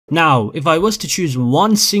Now, if I was to choose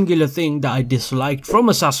one singular thing that I disliked from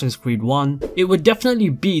Assassin's Creed 1, it would definitely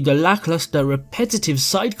be the lackluster repetitive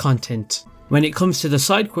side content. When it comes to the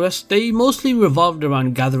side quests, they mostly revolved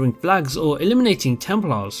around gathering flags or eliminating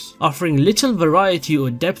Templars, offering little variety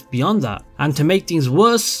or depth beyond that. And to make things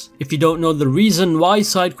worse, if you don't know the reason why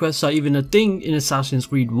side quests are even a thing in Assassin's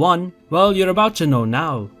Creed 1, well, you're about to know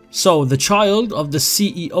now. So, the child of the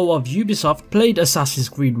CEO of Ubisoft played Assassin's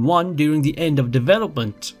Creed 1 during the end of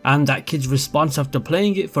development, and that kid's response after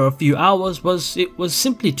playing it for a few hours was it was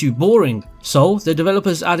simply too boring. So, the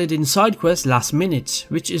developers added in side quests last minute,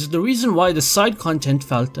 which is the reason why the side content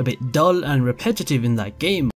felt a bit dull and repetitive in that game.